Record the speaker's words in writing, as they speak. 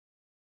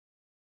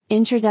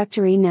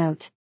Introductory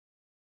note.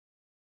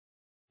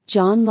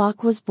 John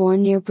Locke was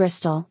born near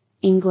Bristol,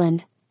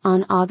 England,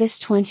 on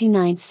August 29,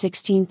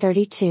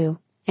 1632,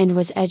 and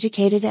was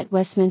educated at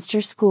Westminster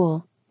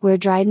School, where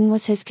Dryden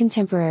was his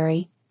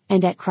contemporary,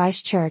 and at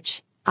Christ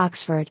Church,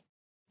 Oxford.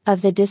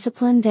 Of the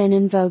discipline then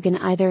in vogue in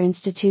either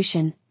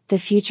institution, the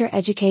future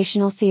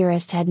educational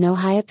theorist had no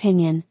high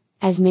opinion,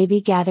 as may be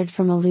gathered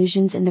from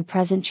allusions in the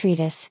present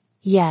treatise,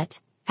 yet,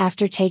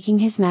 after taking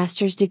his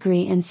master's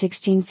degree in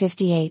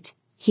 1658,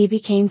 he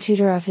became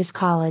tutor of his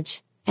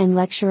college, and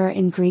lecturer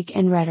in Greek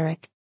and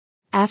rhetoric.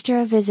 After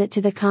a visit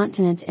to the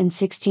continent in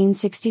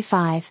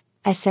 1665,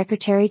 as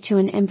secretary to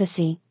an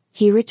embassy,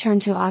 he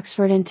returned to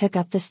Oxford and took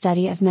up the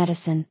study of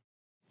medicine.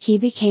 He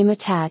became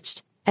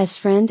attached, as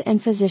friend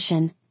and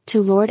physician,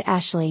 to Lord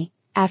Ashley,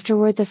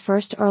 afterward the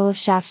first Earl of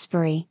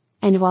Shaftesbury,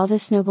 and while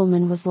this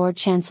nobleman was Lord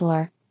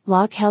Chancellor,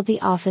 Locke held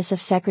the office of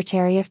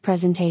Secretary of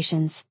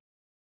Presentations.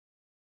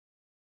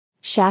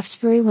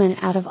 Shaftesbury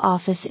went out of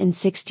office in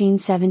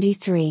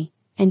 1673,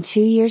 and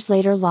 2 years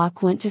later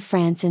Locke went to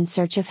France in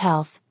search of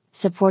health,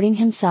 supporting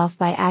himself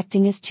by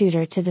acting as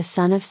tutor to the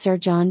son of Sir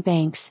John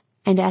Banks,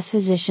 and as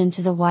physician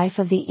to the wife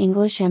of the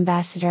English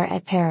ambassador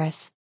at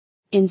Paris.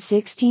 In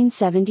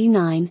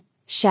 1679,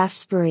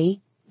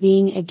 Shaftesbury,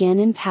 being again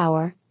in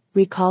power,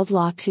 recalled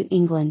Locke to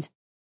England.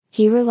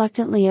 He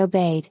reluctantly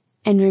obeyed,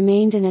 and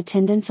remained in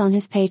attendance on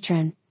his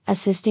patron,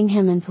 assisting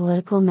him in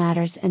political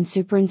matters and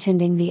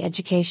superintending the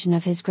education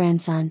of his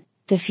grandson,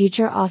 the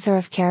future author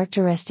of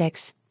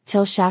Characteristics,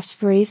 till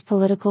Shaftesbury's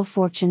political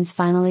fortunes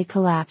finally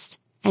collapsed,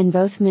 and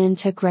both men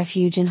took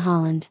refuge in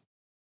Holland.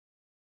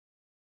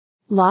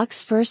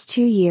 Locke's first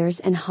 2 years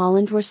in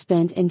Holland were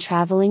spent in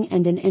traveling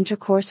and in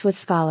intercourse with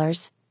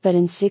scholars, but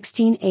in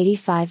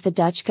 1685 the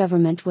Dutch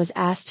government was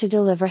asked to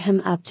deliver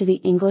him up to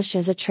the English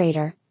as a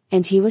traitor,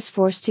 and he was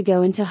forced to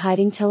go into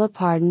hiding till a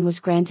pardon was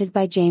granted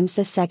by James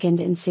II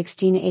in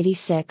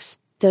 1686,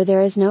 though there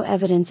is no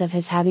evidence of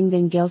his having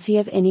been guilty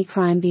of any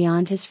crime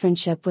beyond his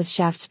friendship with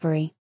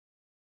Shaftesbury.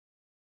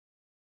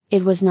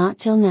 It was not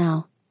till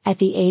now, at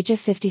the age of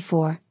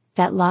 54,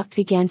 that Locke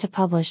began to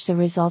publish the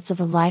results of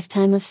a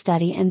lifetime of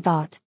study and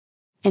thought.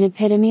 An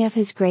epitome of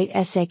his great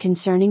essay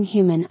concerning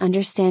human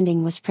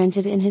understanding was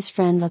printed in his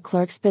friend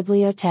Leclerc's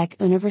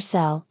Bibliothèque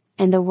Universelle,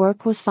 and the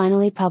work was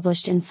finally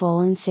published in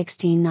full in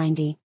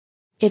 1690.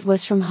 It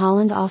was from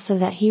Holland also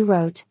that he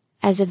wrote,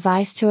 as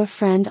advice to a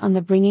friend on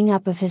the bringing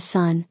up of his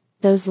son,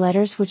 those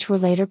letters which were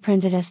later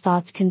printed as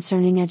thoughts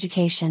concerning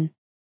education.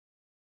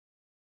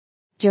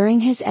 During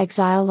his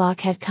exile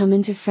Locke had come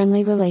into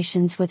friendly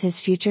relations with his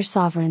future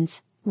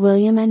sovereigns,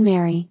 William and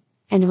Mary,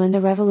 and when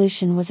the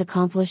Revolution was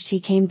accomplished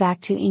he came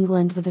back to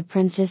England with the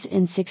princes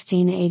in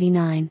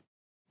 1689.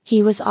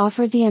 He was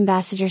offered the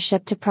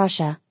ambassadorship to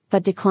Prussia,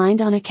 but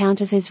declined on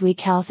account of his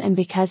weak health and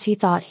because he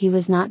thought he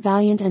was not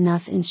valiant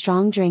enough in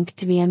strong drink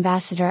to be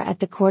ambassador at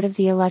the court of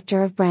the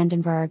Elector of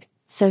Brandenburg,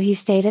 so he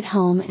stayed at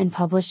home and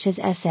published his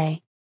essay.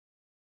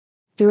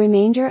 The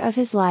remainder of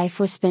his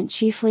life was spent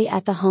chiefly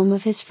at the home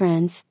of his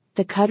friends,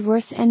 the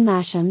Cudworths and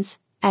Mashams,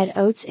 at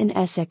Oates in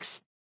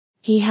Essex.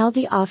 He held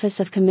the office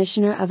of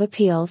Commissioner of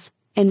Appeals,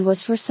 and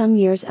was for some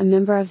years a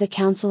member of the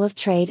Council of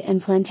Trade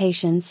and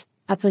Plantations,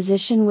 a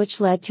position which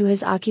led to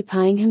his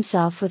occupying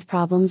himself with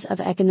problems of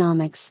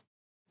economics.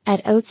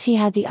 At Oates he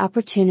had the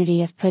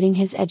opportunity of putting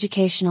his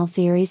educational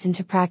theories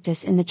into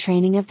practice in the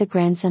training of the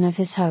grandson of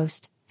his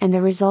host, and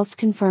the results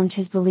confirmed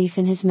his belief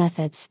in his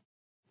methods.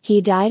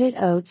 He died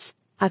at Oates,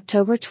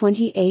 October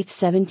 28,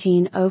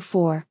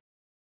 1704.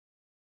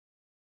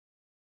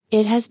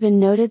 It has been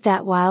noted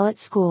that while at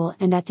school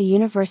and at the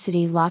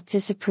university Locke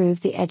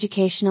disapproved the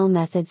educational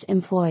methods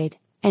employed,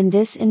 and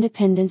this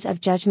independence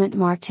of judgment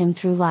marked him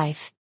through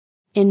life.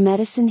 In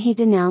medicine he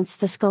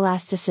denounced the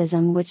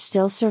scholasticism which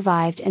still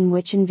survived and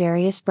which in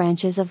various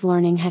branches of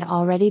learning had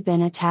already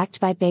been attacked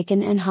by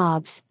Bacon and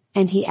Hobbes,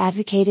 and he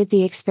advocated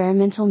the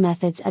experimental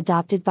methods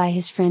adopted by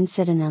his friend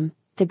Sydenham,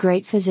 the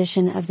great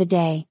physician of the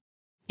day.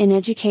 In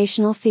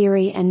educational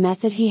theory and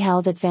method he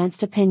held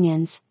advanced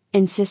opinions,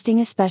 insisting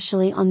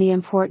especially on the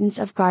importance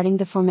of guarding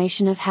the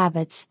formation of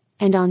habits,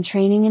 and on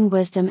training in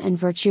wisdom and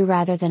virtue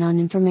rather than on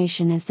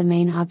information as the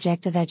main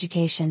object of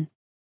education.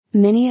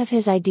 Many of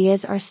his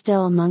ideas are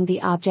still among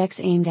the objects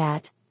aimed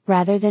at,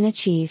 rather than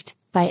achieved,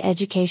 by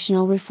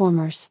educational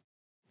reformers.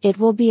 It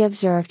will be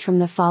observed from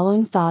the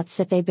following thoughts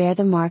that they bear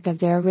the mark of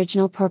their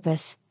original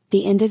purpose,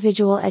 the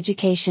individual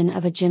education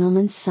of a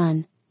gentleman's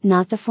son,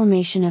 not the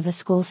formation of a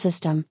school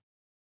system.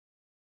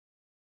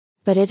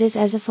 But it is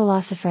as a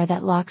philosopher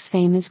that Locke's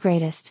fame is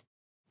greatest.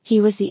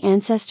 He was the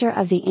ancestor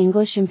of the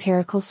English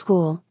empirical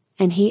school,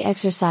 and he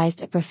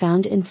exercised a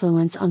profound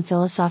influence on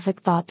philosophic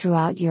thought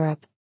throughout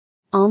Europe.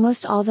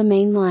 Almost all the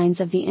main lines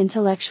of the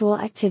intellectual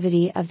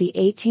activity of the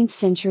 18th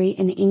century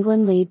in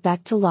England lead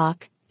back to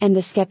Locke, and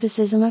the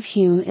skepticism of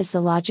Hume is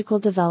the logical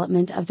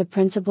development of the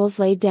principles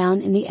laid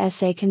down in the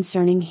essay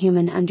concerning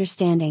human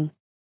understanding.